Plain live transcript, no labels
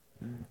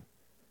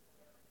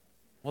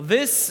Well,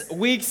 this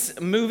week's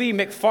movie,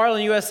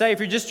 McFarland USA, if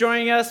you're just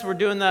joining us, we're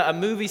doing a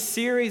movie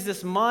series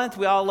this month.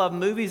 We all love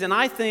movies, and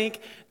I think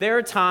there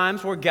are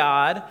times where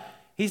God,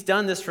 He's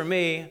done this for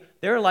me.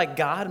 There are like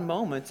God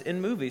moments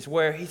in movies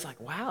where He's like,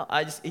 wow,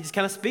 He just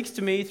kind of speaks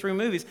to me through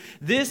movies.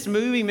 This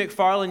movie,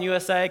 McFarland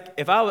USA,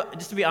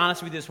 just to be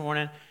honest with you this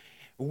morning,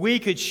 we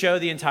could show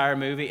the entire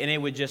movie and it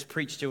would just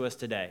preach to us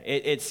today.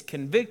 It's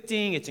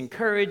convicting, it's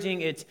encouraging,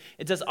 it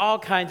does all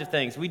kinds of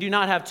things. We do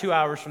not have 2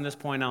 hours from this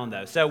point on,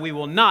 though, so we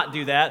will not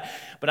do that,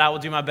 but I will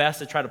do my best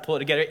to try to pull it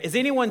together. Has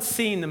anyone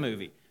seen the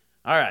movie?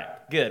 All right,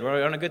 good.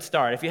 We're on a good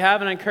start. If you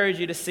haven't, I encourage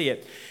you to see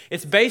it.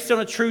 It's based on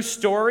a true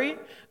story.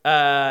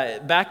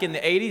 Back in the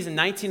 80s, in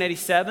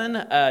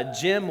 1987,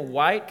 Jim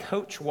White,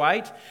 Coach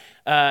White,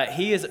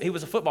 he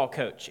was a football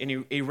coach,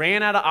 and he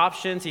ran out of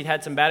options. He'd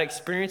had some bad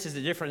experiences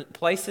at different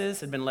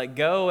places, had been let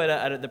go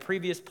at the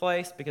previous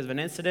place because of an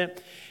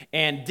incident,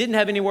 and didn't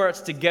have anywhere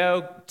else to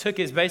go. Took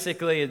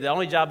basically the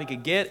only job he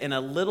could get in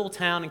a little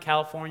town in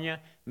California,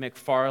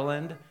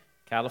 McFarland,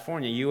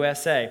 California,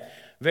 USA.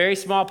 Very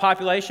small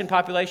population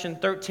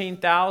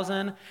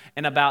 13,000,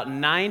 and about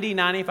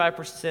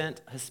 95%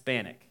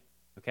 Hispanic,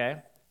 okay?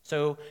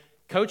 So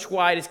Coach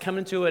White is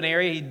coming to an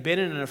area, he'd been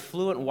in an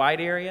affluent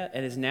white area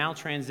and is now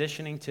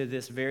transitioning to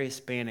this very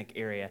Hispanic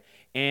area.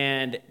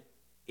 And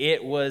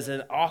it was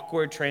an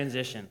awkward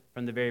transition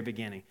from the very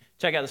beginning.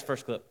 Check out this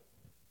first clip.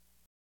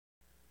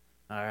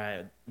 All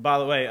right. By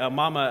the way,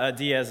 Mama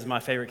Diaz is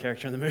my favorite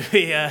character in the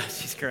movie.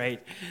 She's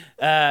great.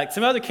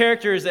 Some other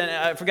characters, and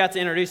I forgot to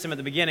introduce them at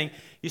the beginning.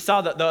 You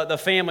saw the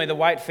family, the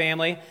White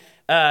family.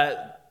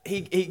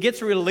 He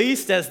gets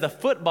released as the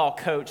football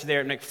coach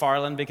there at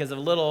McFarland because of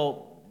a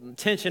little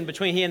tension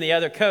between he and the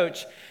other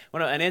coach,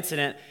 an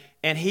incident,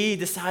 and he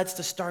decides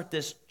to start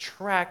this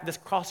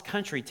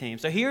cross-country team.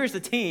 So here's the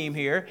team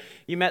here.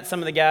 You met some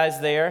of the guys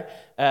there.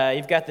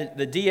 You've got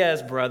the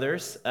Diaz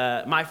brothers.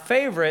 My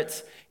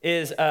favorite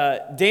is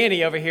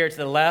Danny over here to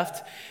the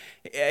left.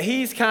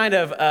 He's kind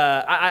of,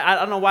 I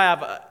don't know why I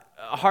have a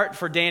heart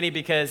for Danny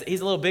because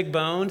he's a little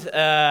big-boned,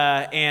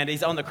 and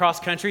he's on the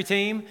cross-country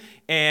team,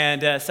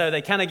 and so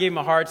they kind of gave him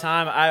a hard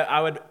time.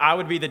 I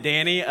would be the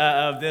Danny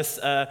of this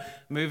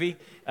movie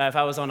if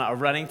I was on a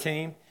running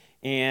team,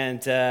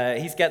 and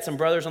he's got some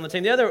brothers on the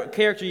team. The other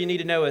character you need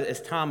to know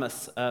is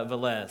Thomas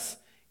Velez,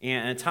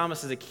 and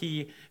Thomas is a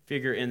key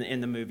figure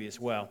in the movie as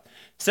well.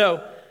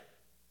 So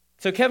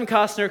Kevin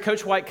Costner,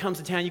 Coach White comes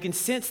to town. You can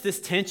sense this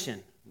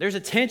tension. There's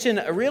a tension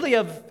really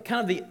of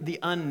kind of the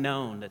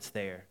unknown that's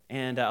there,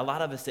 and a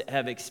lot of us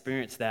have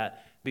experienced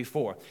that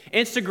before.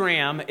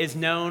 Instagram is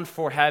known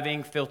for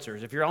having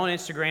filters. If you're on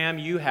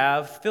Instagram, you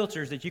have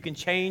filters that you can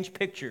change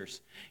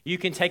pictures. You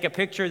can take a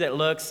picture that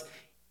looks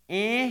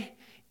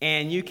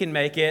and you can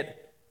make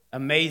it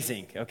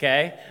amazing,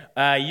 okay?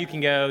 You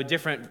can go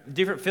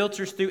different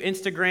filters through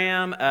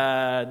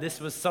Instagram. This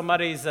was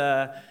somebody's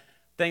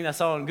thing I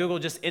saw on Google,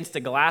 just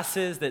Insta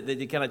Glasses, that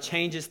kind of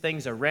changes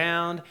things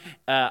around.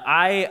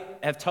 I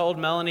have told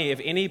Melanie, if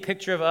any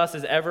picture of us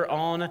is ever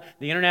on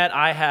the internet,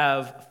 I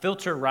have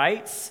filter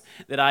rights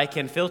that I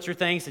can filter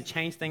things to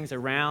change things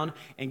around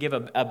and give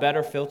a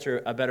better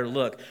filter, a better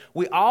look.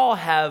 We all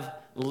have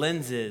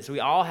lenses. We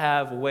all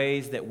have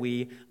ways that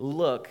we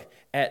look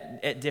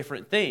at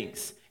different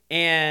things.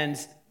 And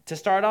to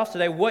start off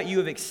today, what you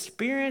have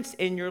experienced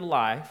in your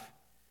life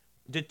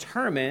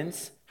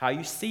determines how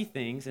you see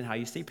things and how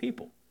you see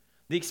people.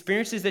 The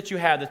experiences that you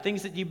have, the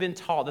things that you've been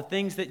taught, the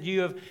things that you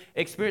have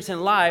experienced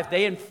in life,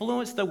 they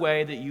influence the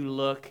way that you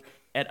look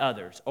at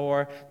others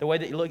or the way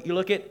that you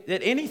look at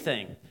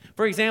anything.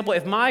 For example,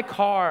 if my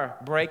car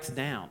breaks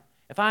down,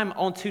 if I'm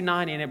on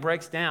 290 and it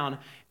breaks down,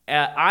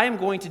 I am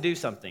going to do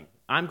something.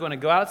 I'm going to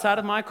go outside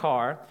of my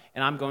car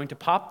and I'm going to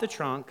pop the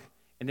trunk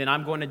and then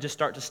I'm going to just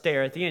start to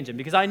stare at the engine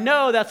because I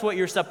know that's what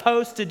you're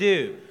supposed to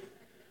do.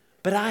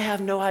 But I have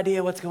no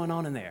idea what's going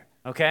on in there,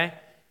 okay?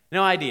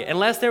 No idea.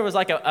 Unless there was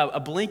like a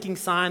blinking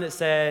sign that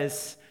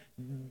says,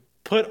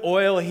 put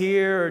oil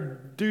here or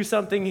do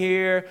something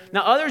here.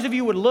 Now, others of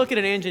you would look at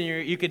an engine,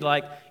 you could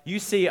you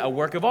see a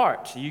work of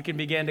art. You can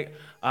begin to,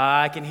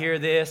 I can hear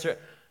this. Or,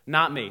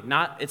 not me.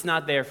 It's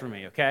not there for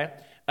me, okay?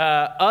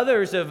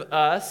 Others of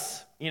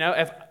us,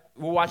 if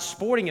we'll watch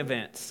sporting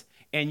events,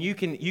 and you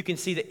can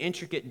see the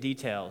intricate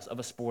details of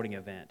a sporting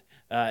event.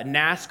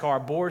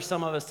 NASCAR bores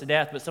some of us to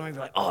death, but some of you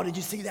are like, oh, did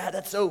you see that?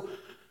 That's so...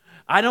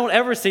 I don't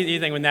ever see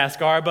anything with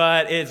NASCAR,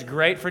 but it's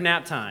great for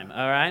nap time,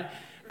 all right?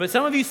 But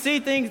some of you see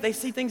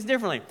things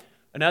differently.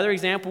 Another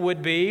example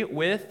would be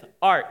with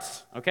art.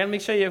 Okay, let me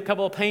show you a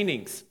couple of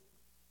paintings.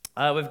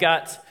 We've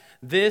got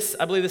this,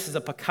 I believe this is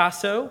a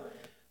Picasso.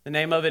 The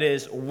name of it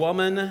is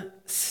Woman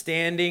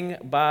Standing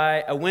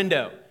by a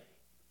Window.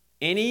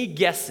 Any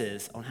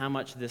guesses on how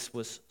much this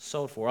was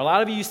sold for? A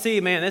lot of you see,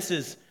 man, this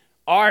is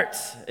art.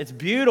 It's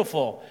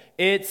beautiful.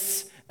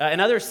 It's, and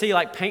others see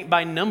like paint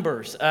by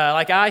numbers,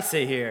 like I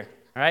see here,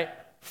 all right?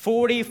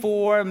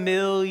 $44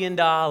 million.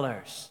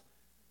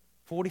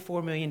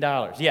 $44 million,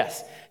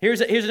 yes.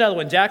 Here's another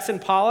one. Jackson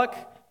Pollock.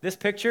 This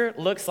picture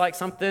looks like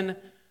something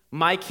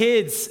my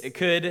kids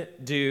could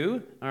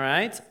do, all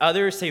right?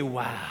 Others say,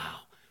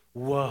 wow,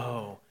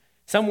 Whoa.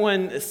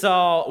 Someone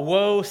saw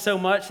whoa so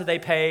much that they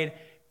paid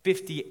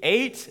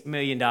 $58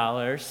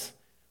 million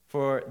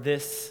for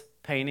this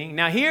painting.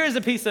 Now, here's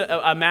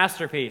a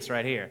masterpiece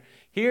right here.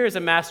 Here's a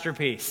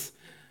masterpiece.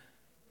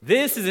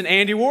 This is an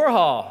Andy Warhol,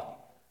 all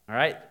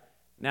right?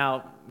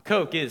 Now,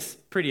 Coke is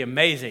pretty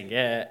amazing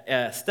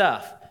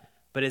stuff,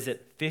 but is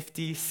it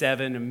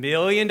 $57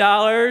 million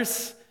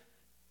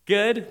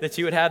good that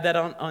you would have that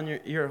on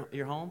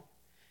your home?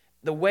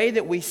 The way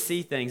that we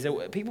see things,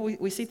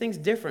 we see things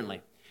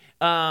differently.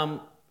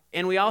 And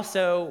we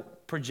also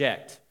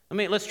project.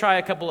 Let's try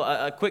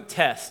a quick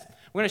test.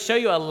 I'm going to show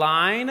you a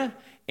line,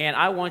 and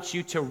I want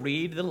you to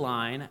read the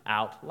line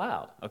out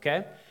loud,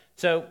 okay?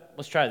 So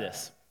let's try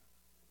this.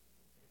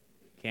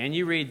 Can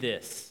you read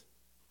this?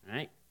 All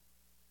right.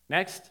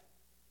 Next.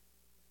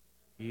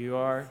 You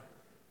are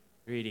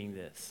reading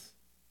this.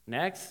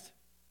 Next.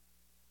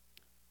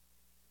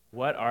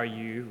 What are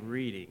you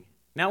reading?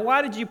 Now,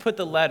 why did you put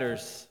the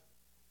letters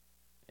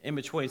in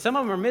between? Some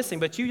of them are missing,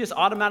 but you just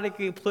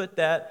automatically put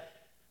that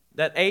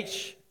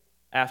H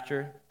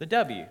after the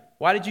W.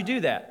 Why did you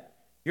do that?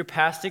 Your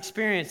past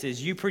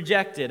experiences, you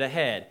projected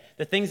ahead.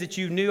 The things that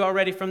you knew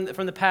already from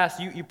the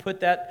past, you put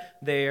that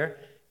there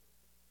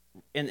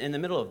in the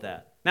middle of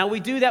that. Now,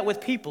 we do that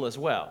with people as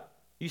well.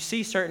 You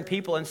see certain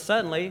people, and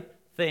suddenly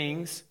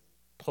things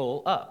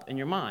pull up in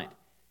your mind.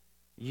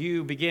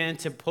 You begin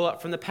to pull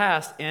up from the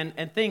past,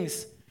 and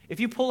things,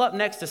 if you pull up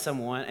next to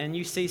someone and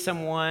you see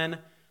someone,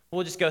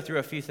 we'll just go through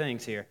a few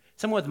things here.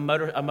 Someone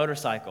with a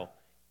motorcycle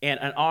and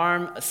an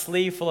arm, a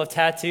sleeve full of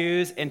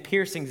tattoos and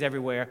piercings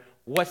everywhere,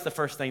 what's the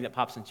first thing that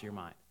pops into your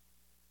mind?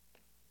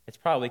 It's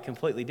probably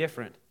completely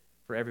different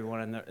for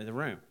everyone in the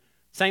room.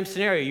 Same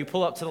scenario, you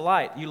pull up to the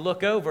light, you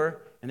look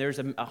over, and there's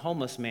a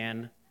homeless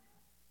man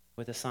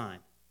with a sign.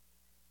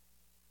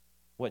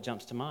 What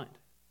jumps to mind?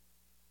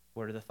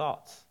 What are the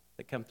thoughts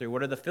that come through?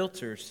 What are the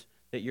filters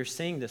that you're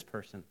seeing this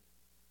person?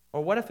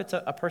 Or what if it's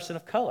a person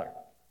of color?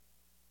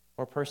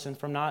 Or a person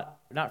from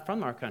not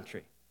from our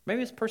country?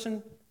 Maybe it's a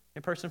person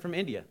from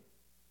India.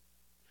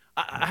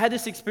 I had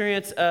this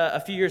experience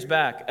a few years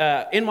back.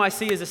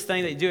 NYC is this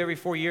thing that you do every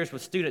 4 years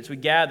with students. We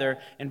gather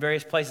in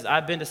various places.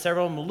 I've been to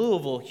several in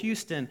Louisville,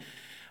 Houston,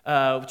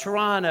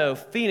 Toronto,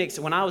 Phoenix.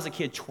 When I was a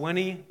kid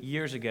 20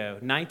 years ago,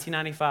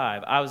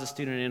 1995, I was a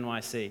student at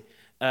NYC.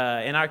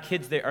 And our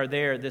kids are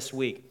there this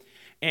week.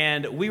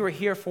 And we were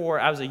here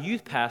I was a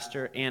youth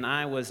pastor, and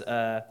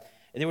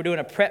they were doing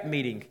a prep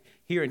meeting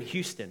here in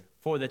Houston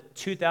for the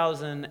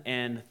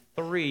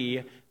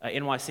 2003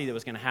 NYC that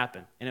was going to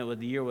happen. And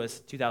the year was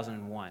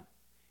 2001.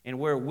 And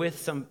we're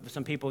with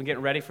some people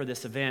getting ready for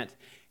this event.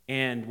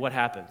 And what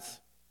happens?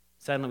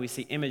 Suddenly we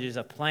see images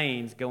of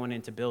planes going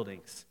into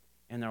buildings.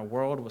 And our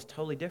world was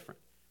totally different.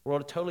 The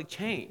world totally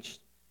changed.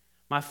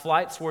 My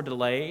flights were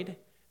delayed.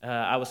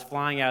 I was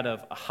flying out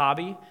of a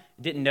hobby.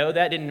 Didn't know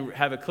that. Didn't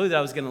have a clue that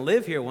I was going to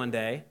live here one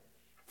day.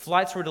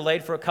 Flights were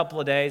delayed for a couple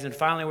of days. And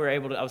finally I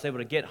was able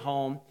to get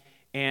home.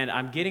 And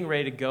I'm getting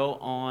ready to go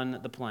on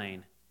the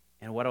plane.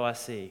 And what do I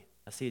see?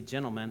 I see a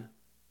gentleman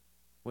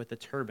with a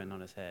turban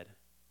on his head,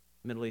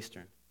 Middle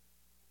Eastern.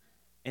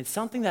 And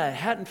something that I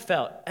hadn't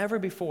felt ever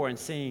before in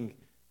seeing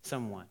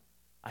someone,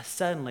 I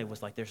suddenly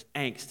was like, there's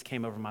angst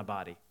came over my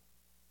body.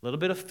 A little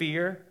bit of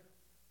fear.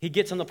 He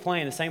gets on the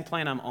plane, the same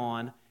plane I'm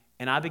on,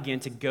 and I begin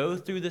to go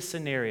through the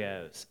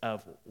scenarios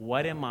of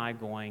what am I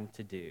going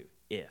to do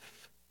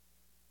if.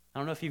 I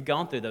don't know if you've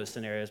gone through those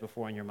scenarios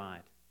before in your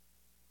mind.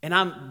 And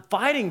I'm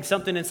fighting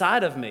something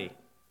inside of me.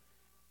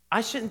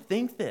 I shouldn't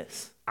think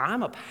this.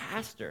 I'm a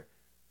pastor.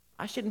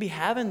 I shouldn't be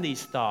having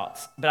these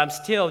thoughts. But I'm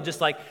still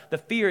just like, the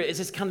fear is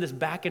just kind of this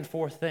back and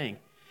forth thing.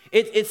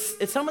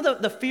 It's some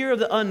of the fear of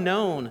the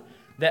unknown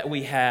that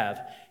we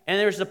have. And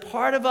there's a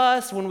part of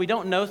us, when we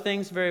don't know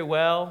things very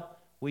well,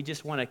 we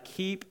just want to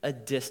keep a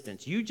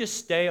distance. You just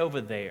stay over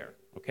there,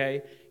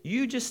 okay?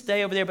 You just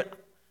stay over there. But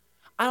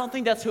I don't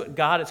think that's what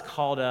God has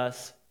called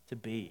us to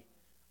be.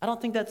 I don't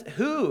think that's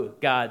who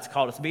God's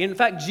called us to be. In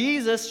fact,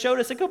 Jesus showed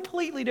us a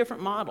completely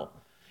different model.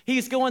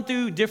 He's going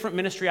through different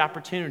ministry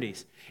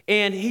opportunities,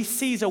 and he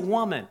sees a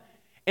woman.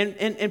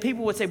 And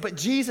people would say, but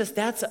Jesus,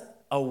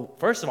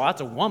 first of all,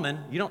 that's a woman.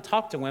 You don't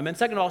talk to women.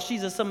 Second of all,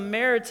 she's a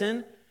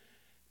Samaritan.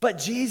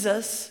 But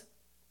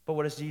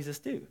what does Jesus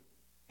do?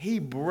 He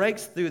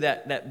breaks through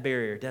that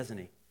barrier, doesn't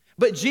he?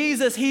 But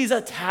Jesus, he's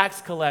a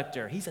tax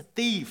collector. He's a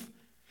thief.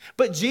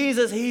 But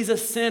Jesus, he's a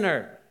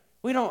sinner.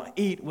 We don't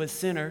eat with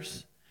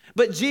sinners.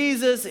 But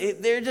Jesus,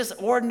 they're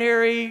just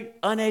ordinary,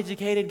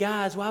 uneducated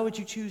guys. Why would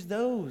you choose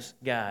those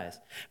guys?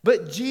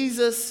 But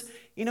Jesus,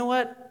 you know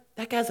what?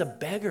 That guy's a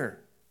beggar.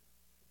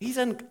 He's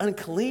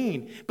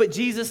unclean. But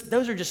Jesus,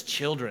 those are just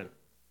children.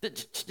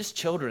 Just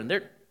children.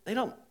 They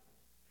don't.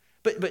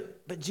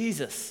 But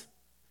Jesus.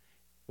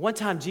 One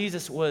time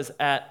Jesus was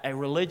at a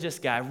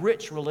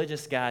rich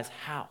religious guy's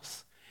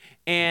house.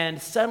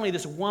 And suddenly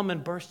this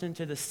woman burst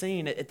into the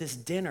scene at this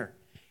dinner.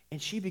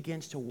 And she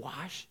begins to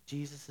wash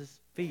Jesus'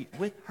 feet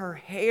with her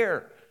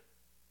hair.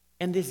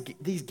 And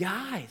these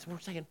guys were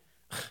saying,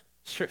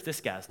 sure,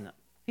 this guy's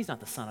he's not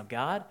the Son of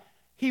God.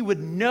 He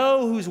would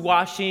know who's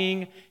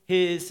washing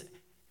his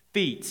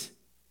feet.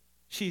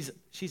 She's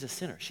a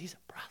sinner. She's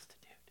a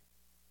prostitute.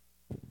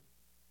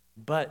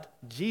 But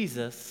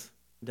Jesus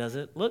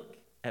doesn't look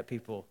at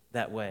people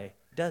that way,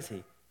 does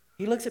he?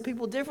 He looks at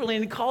people differently,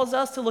 and he calls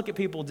us to look at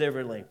people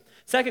differently.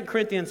 2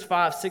 Corinthians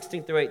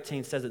 5:16 through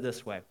 18 says it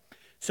this way.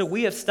 So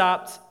we have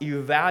stopped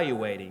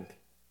evaluating.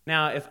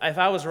 Now, if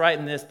I was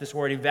writing this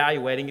word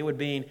evaluating, it would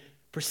mean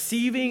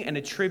perceiving and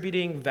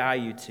attributing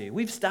value to.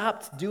 We've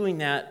stopped doing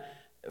that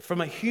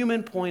from a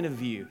human point of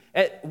view.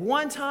 At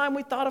one time,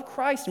 we thought of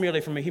Christ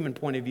merely from a human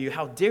point of view.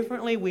 How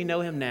differently we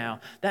know him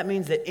now. That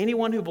means that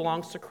anyone who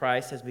belongs to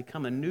Christ has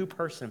become a new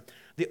person.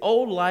 The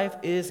old life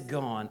is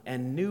gone,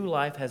 and new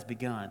life has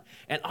begun.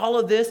 And all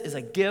of this is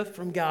a gift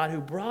from God who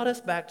brought us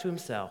back to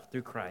himself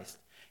through Christ.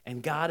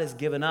 And God has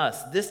given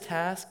us this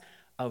task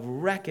of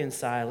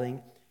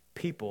reconciling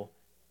people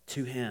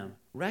to him.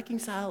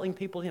 Reconciling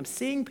people to him.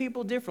 Seeing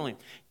people differently.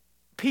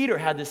 Peter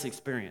had this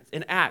experience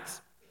in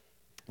Acts,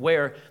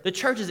 where the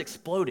church is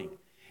exploding.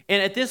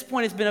 And at this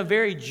point, it's been a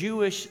very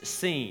Jewish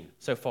scene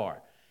so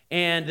far.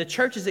 And the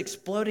church is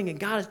exploding, and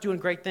God is doing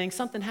great things.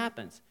 Something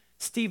happens.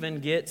 Stephen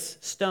gets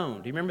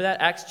stoned. Do you remember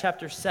that? Acts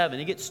chapter 7.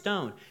 He gets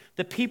stoned.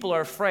 The people are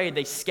afraid.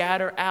 They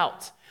scatter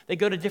out. They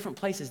go to different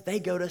places.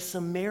 They go to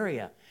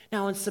Samaria.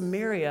 Now, in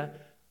Samaria,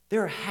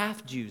 there are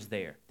half Jews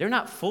there. They're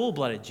not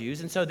full-blooded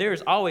Jews. And so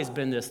there's always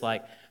been this,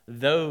 like,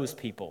 those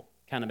people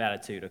kind of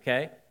attitude,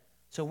 okay?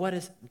 So what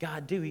does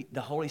God do?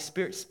 The Holy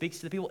Spirit speaks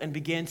to the people and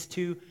begins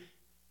to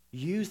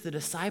use the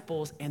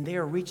disciples, and they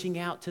are reaching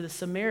out to the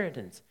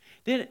Samaritans.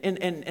 Then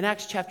in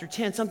Acts chapter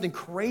 10, something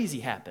crazy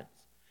happens.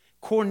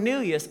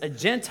 Cornelius, a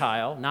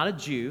Gentile, not a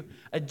Jew,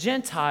 a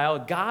Gentile,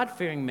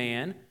 God-fearing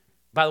man.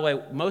 By the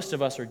way, most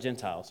of us are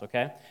Gentiles,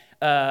 okay?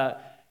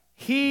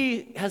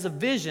 He has a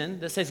vision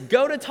that says,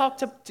 go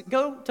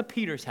to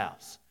Peter's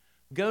house.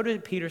 Go to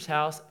Peter's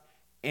house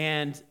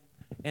and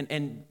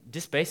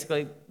just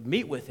basically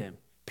meet with him.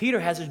 Peter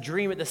has a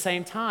dream at the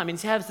same time, and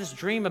he has this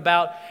dream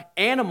about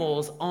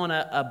animals on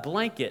a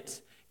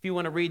blanket. If you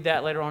want to read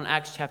that later on in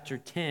Acts chapter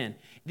 10.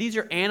 These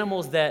are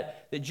animals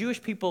that the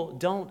Jewish people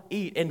don't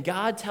eat, and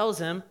God tells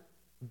him,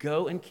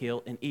 go and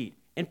kill and eat.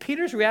 And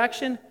Peter's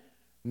reaction,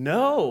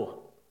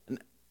 no.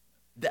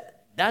 We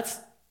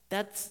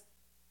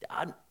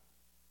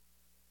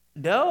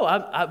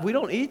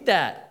don't eat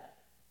that.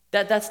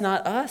 That's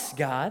not us,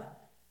 God.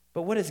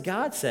 But what does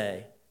God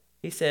say?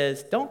 He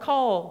says, don't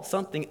call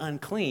something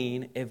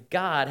unclean if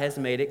God has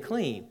made it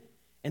clean.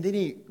 And then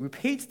he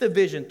repeats the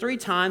vision 3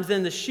 times.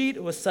 Then the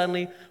sheet was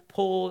suddenly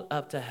pulled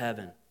up to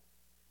heaven.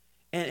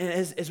 And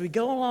as we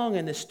go along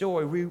in this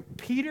story,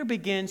 Peter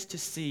begins to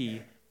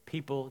see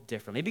people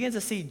differently. He begins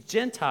to see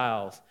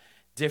Gentiles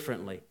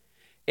differently.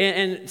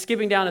 And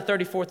skipping down to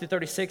 34 through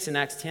 36 in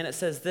Acts 10, it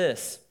says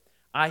this.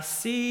 I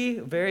see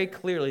very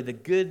clearly the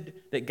good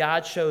that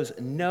God shows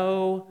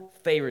no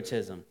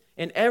favoritism.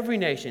 In every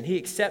nation, he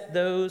accepts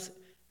those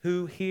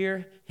who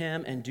hear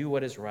him and do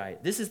what is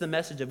right. This is the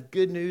message of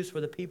good news for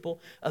the people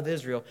of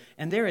Israel.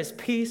 And there is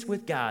peace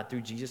with God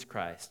through Jesus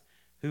Christ,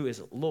 who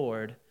is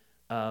Lord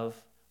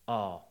of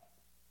all.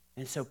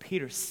 And so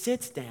Peter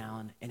sits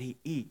down and he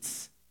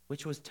eats,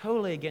 which was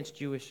totally against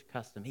Jewish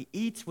custom. He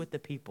eats with the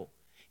people.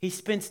 He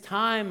spends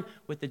time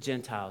with the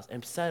Gentiles,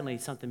 and suddenly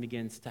something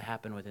begins to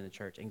happen within the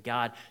church, and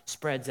God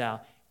spreads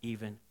out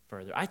even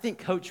further. I think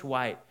Coach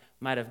White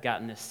might have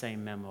gotten this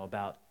same memo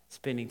about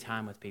spending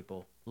time with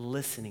people,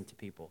 listening to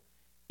people,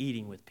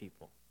 eating with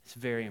people. It's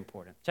very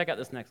important. Check out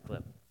this next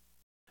clip.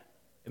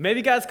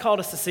 Maybe God's called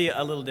us to see it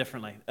a little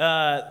differently.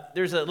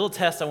 There's a little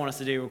test I want us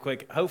to do real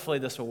quick. Hopefully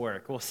this will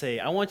work. We'll see.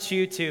 I want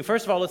you to,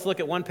 first of all, let's look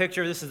at one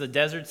picture. This is a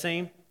desert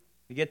scene.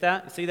 You get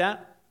that? You see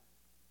that?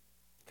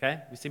 Okay.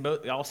 We see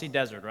both. We all see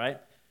desert, right?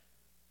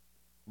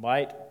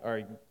 White,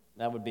 or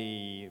that would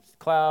be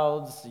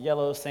clouds,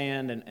 yellow,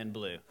 sand, and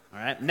blue. All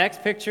right.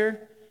 Next picture.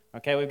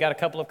 Okay, we've got a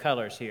couple of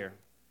colors here.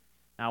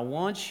 Now, I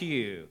want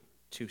you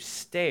to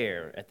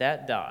stare at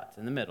that dot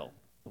in the middle,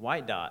 the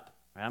white dot.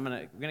 All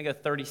right, we're gonna go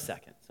 30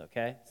 seconds,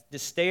 okay?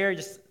 Just stare,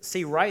 just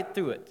see right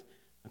through it.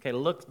 Okay,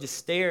 look, just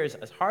stare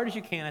as hard as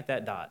you can at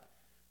that dot.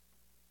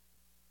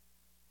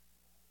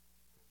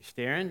 You're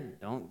staring,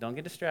 don't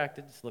get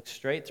distracted. Just look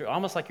straight through,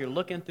 almost like you're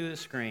looking through the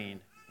screen.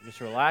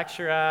 Just relax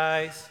your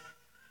eyes,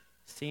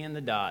 seeing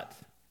the dot.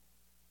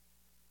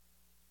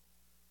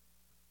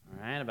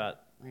 All right, we're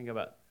gonna go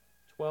about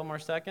 12 more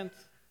seconds.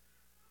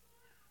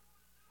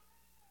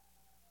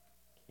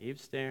 Keep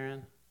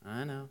staring.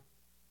 I know.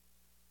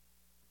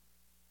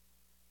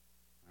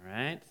 All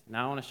right.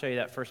 Now I want to show you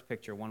that first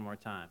picture one more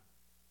time.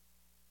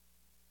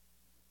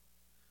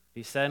 Do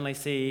you suddenly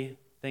see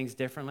things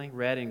differently,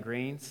 red and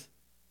greens,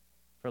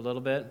 for a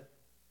little bit?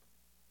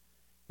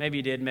 Maybe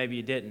you did, maybe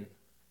you didn't.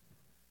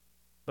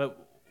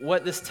 But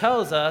what this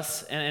tells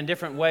us, and in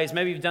different ways,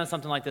 maybe you've done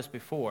something like this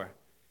before,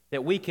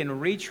 that we can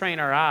retrain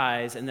our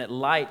eyes and that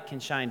light can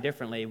shine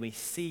differently. We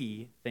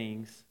see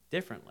things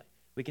differently.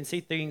 We can see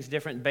things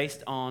different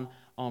based on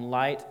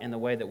light and the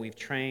way that we've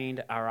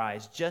trained our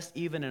eyes, just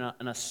even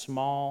in a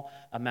small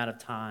amount of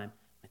time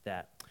like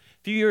that.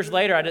 few years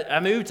later, I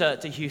moved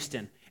to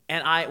Houston.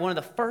 And one of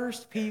the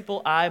first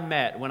people I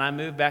met when I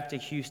moved back to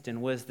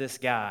Houston was this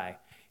guy.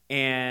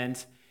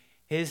 And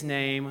his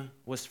name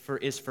is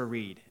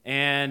Fareed.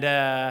 And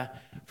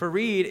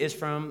Fareed is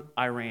from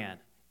Iran.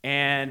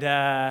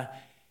 And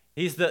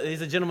he's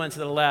the gentleman to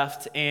the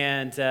left.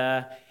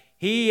 And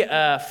he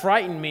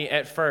frightened me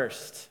at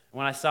first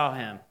when I saw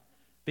him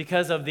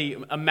because of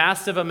a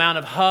massive amount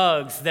of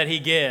hugs that he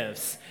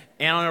gives.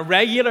 And on a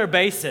regular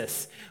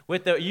basis,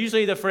 with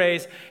usually the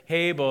phrase,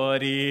 "Hey,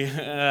 buddy."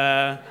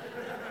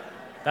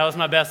 That was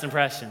my best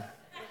impression.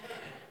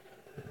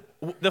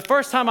 The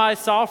first time I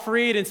saw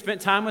Fareed and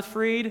spent time with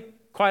Fareed,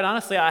 quite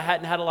honestly, I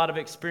hadn't had a lot of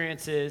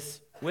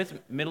experiences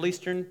with Middle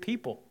Eastern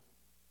people,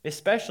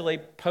 especially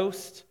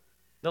post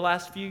the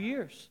last few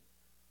years.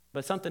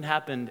 But something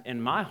happened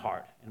in my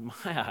heart, in my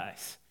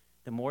eyes.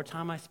 The more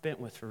time I spent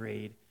with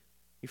Fareed,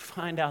 you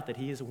find out that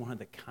he is one of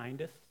the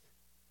kindest,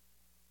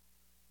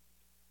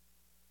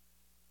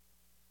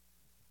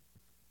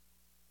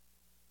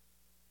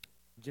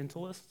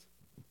 gentlest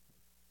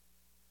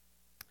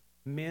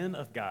men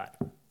of God.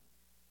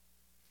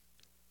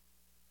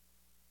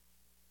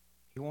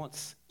 He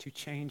wants to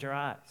change our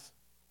eyes.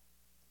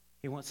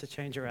 He wants to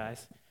change our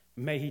eyes.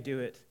 May he do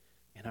it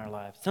in our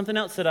lives. Something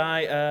else that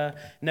I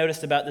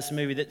noticed about this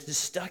movie that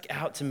just stuck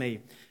out to me.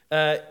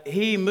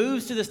 He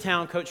moves to this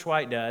town, Coach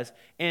White does,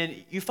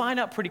 and you find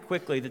out pretty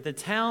quickly that the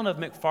town of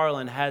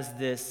McFarland has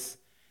there's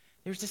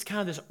just kind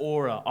of this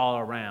aura all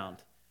around.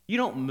 You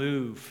don't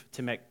move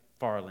to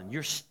McFarland.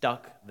 You're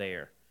stuck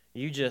there.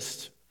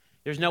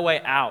 There's no way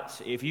out.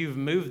 If you've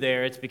moved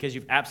there, it's because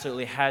you've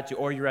absolutely had to,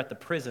 or you're at the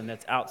prison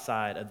that's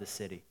outside of the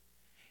city.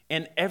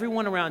 And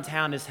everyone around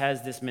town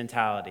has this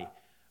mentality.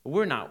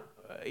 We're not,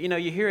 you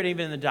hear it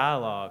even in the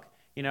dialogue.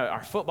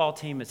 Our football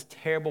team is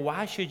terrible.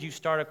 Why should you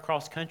start a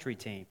cross-country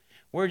team?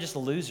 We're just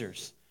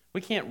losers.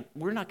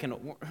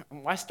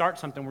 Why start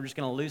something? We're just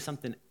going to lose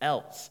something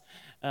else.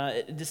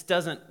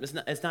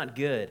 It's not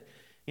good.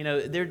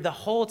 The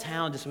whole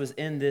town just was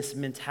in this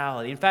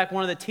mentality. In fact,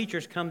 one of the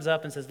teachers comes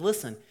up and says,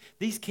 listen,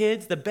 these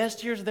kids, the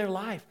best years of their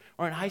life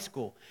are in high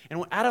school.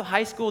 And out of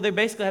high school, they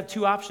basically have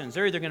two options.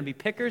 They're either going to be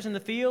pickers in the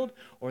field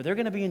or they're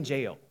going to be in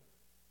jail.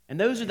 And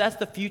that's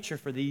the future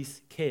for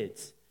these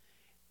kids.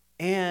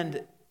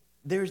 And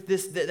there's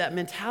that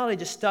mentality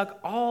just stuck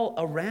all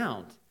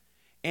around.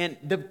 And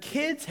the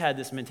kids had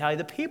this mentality.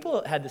 The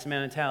people had this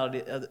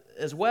mentality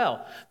as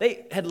well.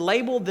 They had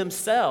labeled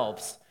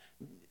themselves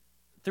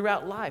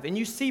throughout life. And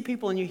you see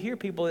people and you hear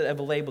people that have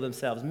labeled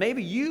themselves.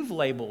 Maybe you've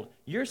labeled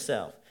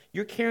yourself.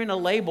 You're carrying a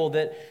label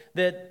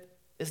that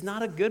is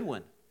not a good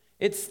one.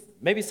 It's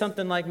maybe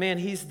something like, man,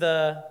 he's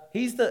the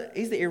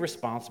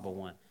irresponsible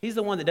one. He's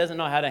the one that doesn't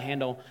know how to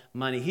handle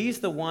money. He's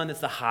the one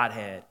that's the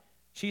hothead.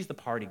 She's the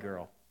party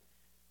girl.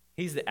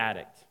 He's the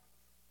addict.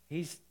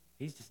 He's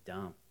just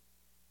dumb.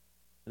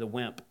 The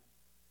wimp.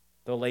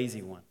 The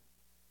lazy one.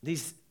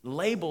 These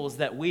labels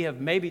that we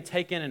have maybe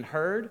taken and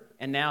heard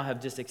and now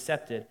have just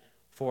accepted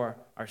for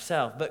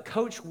ourselves. But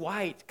Coach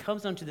White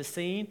comes onto the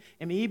scene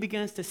and he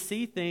begins to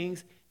see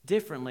things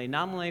differently,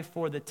 not only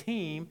for the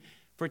team,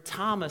 for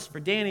Thomas, for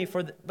Danny,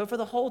 but for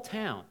the whole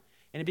town.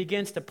 And he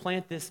begins to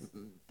plant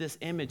this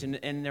image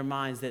in their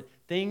minds that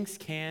things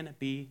can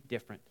be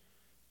different.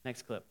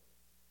 Next clip.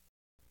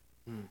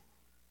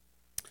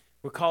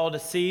 We're called to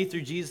see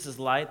through Jesus'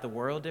 light the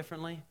world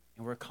differently,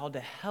 and we're called to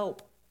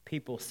help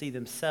people see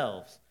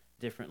themselves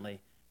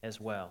differently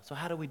as well. So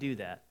how do we do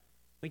that?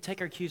 We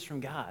take our cues from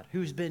God,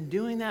 who's been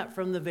doing that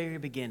from the very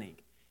beginning.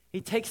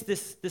 He takes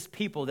this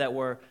people that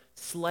were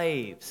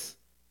slaves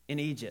in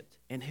Egypt,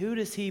 and who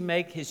does he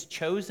make his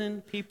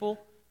chosen people?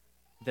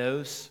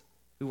 Those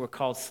who were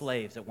called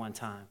slaves at one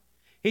time.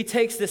 He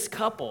takes this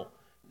couple,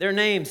 their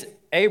names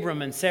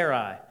Abram and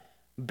Sarai,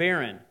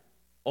 barren,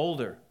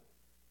 older,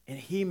 and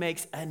he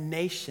makes a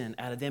nation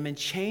out of them and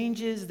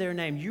changes their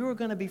name. You are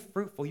going to be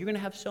fruitful. You're going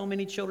to have so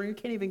many children you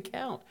can't even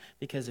count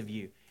because of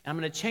you. And I'm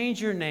going to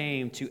change your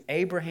name to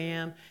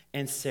Abraham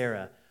and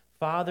Sarah,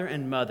 father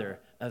and mother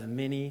of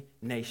many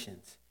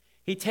nations.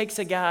 He takes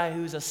a guy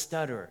who's a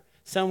stutterer,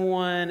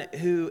 someone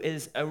who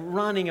is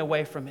running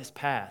away from his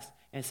past,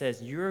 and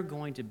says, you're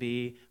going to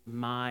be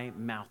my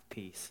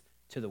mouthpiece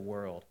to the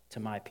world, to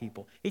my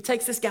people. He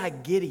takes this guy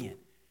Gideon,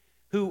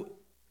 who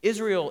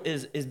Israel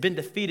has been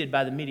defeated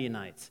by the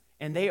Midianites,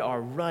 and they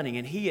are running,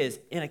 and he is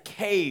in a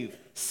cave,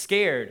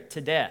 scared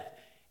to death.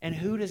 And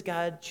who does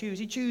God choose?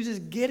 He chooses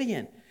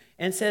Gideon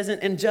and says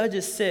in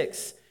Judges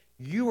 6,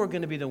 you are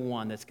going to be the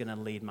one that's going to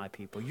lead my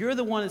people. You're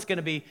the one that's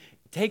going to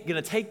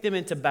take them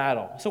into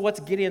battle. So what's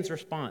Gideon's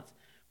response?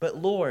 But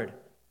Lord,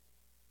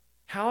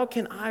 how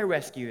can I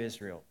rescue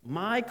Israel?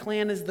 My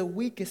clan is the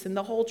weakest in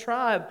the whole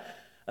tribe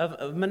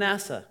of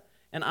Manasseh,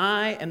 and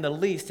I am the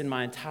least in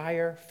my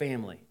entire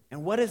family.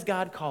 And what does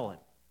God call him?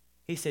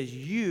 He says,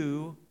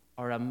 you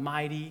are a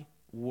mighty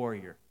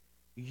warrior.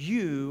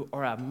 You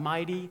are a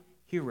mighty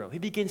hero. He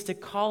begins to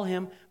call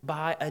him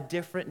by a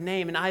different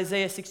name. In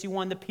Isaiah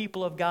 61, the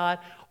people of God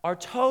are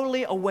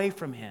totally away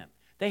from him.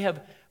 They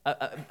have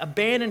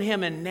abandoned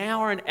him and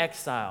now are in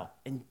exile.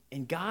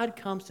 And God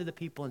comes to the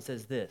people and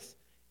says this,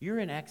 you're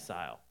in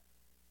exile,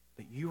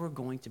 but you are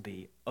going to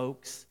be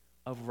oaks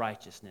of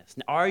righteousness.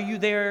 Now, are you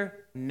there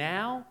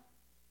now?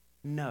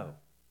 No,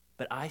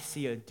 but I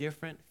see a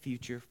different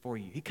future for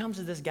you. He comes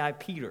to this guy,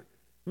 Peter.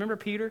 Remember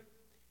Peter?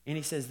 And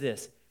he says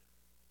this,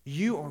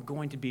 you are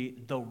going to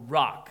be the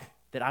rock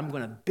that I'm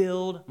going to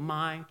build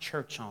my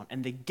church on,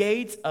 and the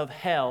gates of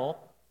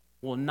hell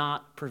will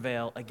not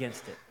prevail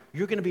against it.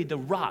 You're going to be the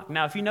rock.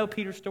 Now, if you know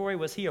Peter's story,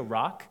 was he a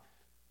rock?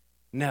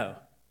 No.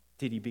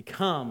 Did he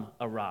become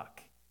a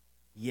rock?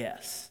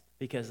 Yes,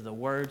 because of the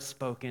words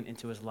spoken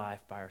into his life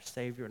by our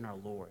Savior and our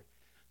Lord.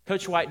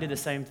 Coach White did the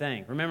same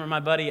thing. Remember my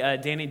buddy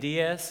Danny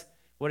Diaz?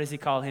 What does he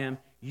call him?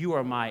 You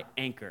are my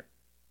anchor.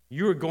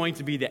 You are going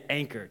to be the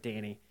anchor,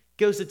 Danny.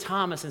 Goes to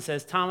Thomas and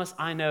says, Thomas,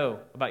 I know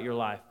about your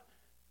life.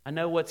 I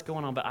know what's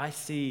going on, but I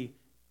see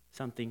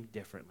something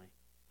differently.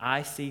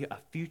 I see a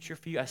future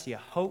for you. I see a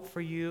hope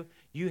for you.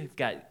 You have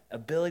got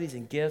abilities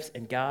and gifts,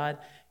 and God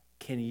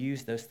can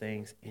use those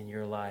things in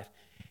your life.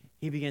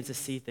 He begins to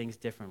see things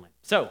differently.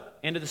 So,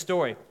 end of the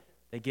story.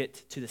 They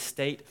get to the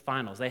state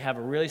finals. They have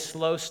a really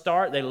slow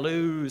start. They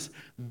lose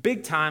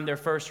big time their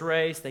first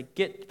race. They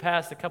get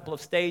past a couple of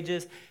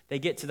stages. They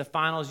get to the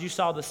finals. You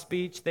saw the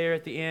speech there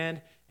at the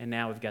end, and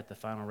now we've got the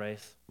final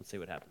race. Let's see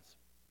what happens.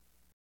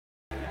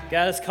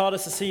 God has called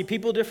us to see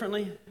people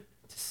differently,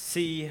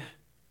 to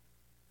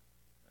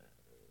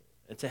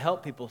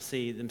help people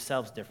see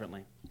themselves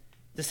differently,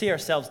 to see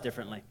ourselves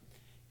differently.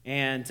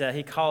 And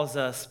he calls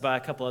us by a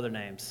couple other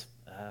names,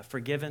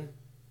 forgiven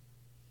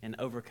and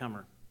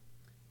overcomer,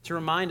 to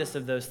remind us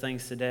of those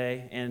things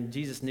today. And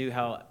Jesus knew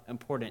how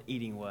important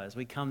eating was.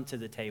 We come to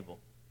the table,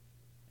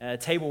 a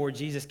table where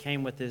Jesus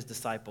came with his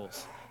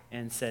disciples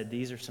and said,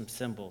 these are some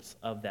symbols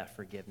of that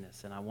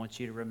forgiveness, and I want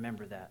you to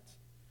remember that.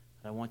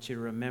 I want you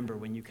to remember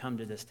when you come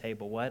to this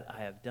table what I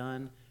have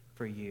done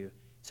for you.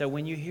 So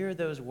when you hear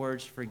those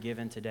words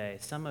forgiven today,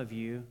 some of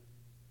you,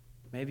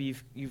 maybe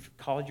you've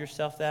called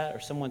yourself that or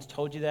someone's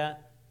told you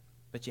that,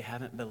 but you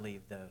haven't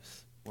believed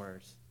those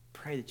words.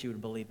 Pray that you would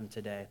believe them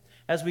today.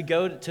 As we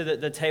go to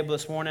the table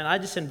this morning, I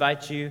just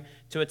invite you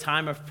to a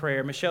time of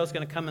prayer. Michelle's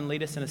going to come and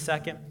lead us in a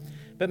second.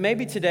 But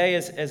maybe today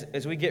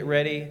as we get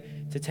ready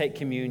to take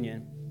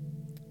communion,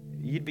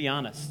 you'd be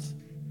honest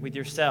with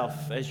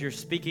yourself as you're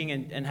speaking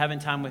and having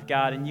time with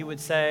God, and you would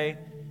say,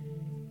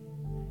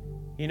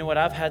 you know what,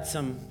 I've had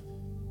some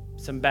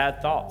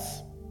bad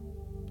thoughts.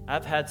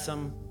 I've had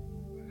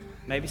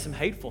maybe some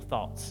hateful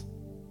thoughts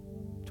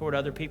toward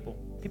other people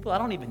I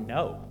don't even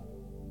know.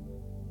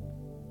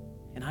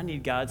 And I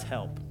need God's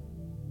help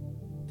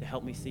to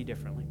help me see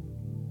differently.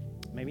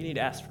 Maybe you need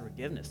to ask for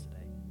forgiveness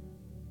today.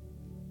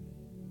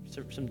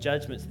 Some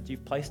judgments that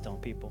you've placed on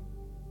people.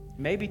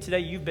 Maybe today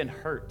you've been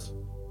hurt.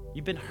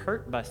 You've been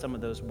hurt by some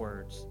of those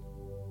words,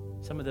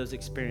 some of those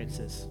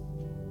experiences.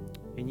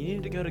 And you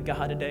need to go to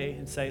God today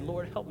and say,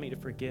 Lord, help me to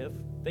forgive.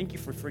 Thank you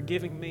for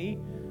forgiving me.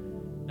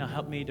 Now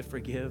help me to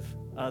forgive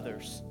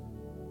others.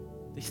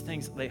 These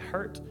things, they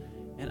hurt.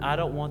 And I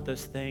don't want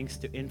those things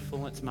to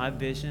influence my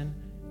vision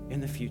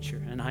in the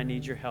future. And I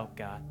need your help,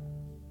 God.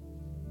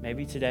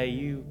 Maybe today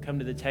you come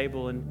to the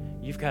table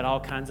and you've got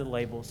all kinds of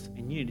labels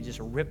and you need to just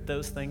rip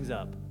those things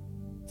up.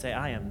 Say,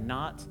 I am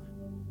not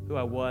who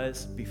I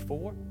was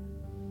before.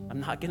 I'm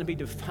not going to be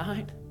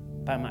defined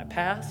by my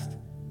past,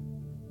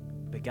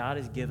 but God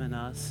has given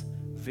us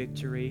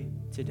victory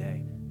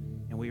today,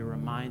 and we are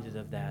reminded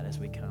of that as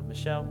we come.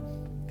 Michelle,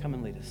 come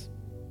and lead us.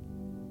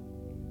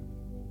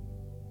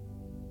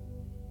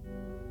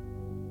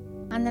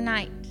 On the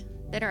night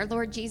that our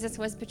Lord Jesus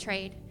was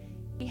betrayed,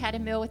 he had a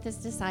meal with his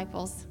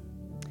disciples,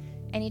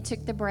 and he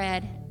took the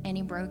bread and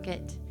he broke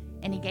it,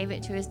 and he gave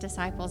it to his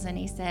disciples, and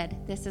he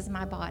said, this is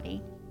my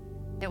body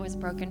that was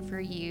broken for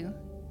you.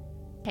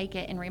 Take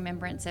it in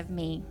remembrance of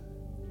me.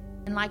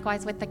 And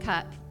likewise with the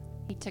cup,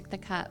 he took the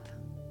cup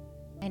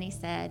and he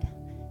said,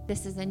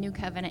 this is a new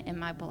covenant in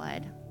my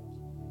blood.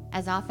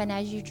 As often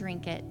as you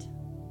drink it,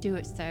 do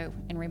it so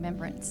in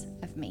remembrance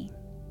of me.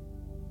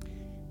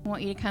 I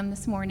want you to come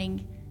this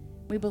morning.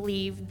 We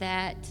believe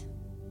that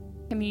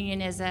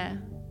communion is a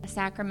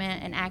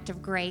sacrament, an act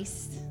of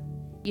grace.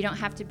 You don't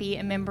have to be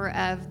a member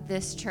of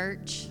this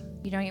church.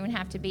 You don't even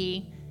have to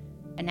be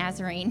a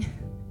Nazarene.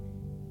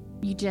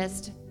 You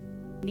just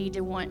need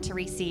to want to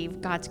receive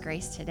God's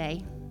grace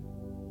today.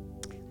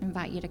 I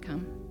invite you to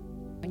come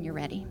when you're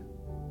ready.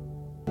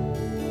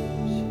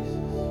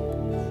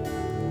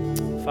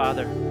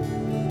 Father,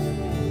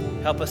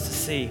 help us to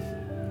see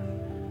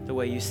the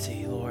way you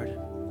see, Lord.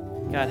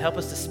 God, help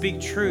us to speak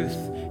truth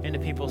into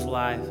people's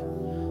lives.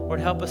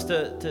 Lord, help us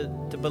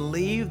to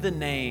believe the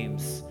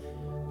names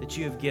that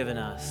you have given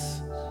us,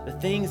 the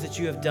things that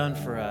you have done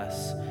for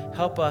us.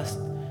 Help us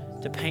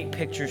to paint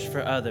pictures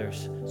for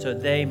others so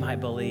they might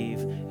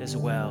believe as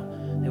well.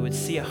 They would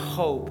see a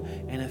hope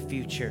and a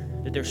future,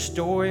 that their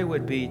story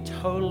would be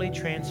totally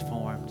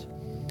transformed.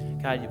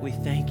 God, we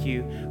thank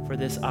you for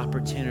this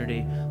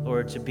opportunity,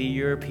 Lord, to be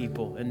your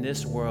people in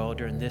this world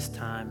during this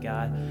time,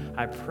 God.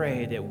 I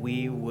pray that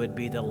we would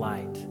be the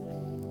light.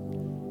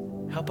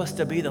 Help us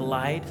to be the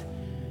light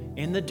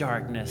in the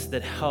darkness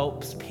that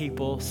helps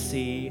people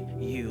see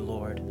you,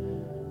 Lord.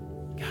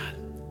 God,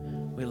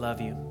 we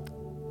love you.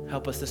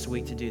 Help us this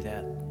week to do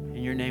that.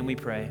 In your name we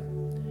pray.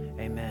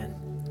 Amen.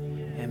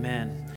 Amen.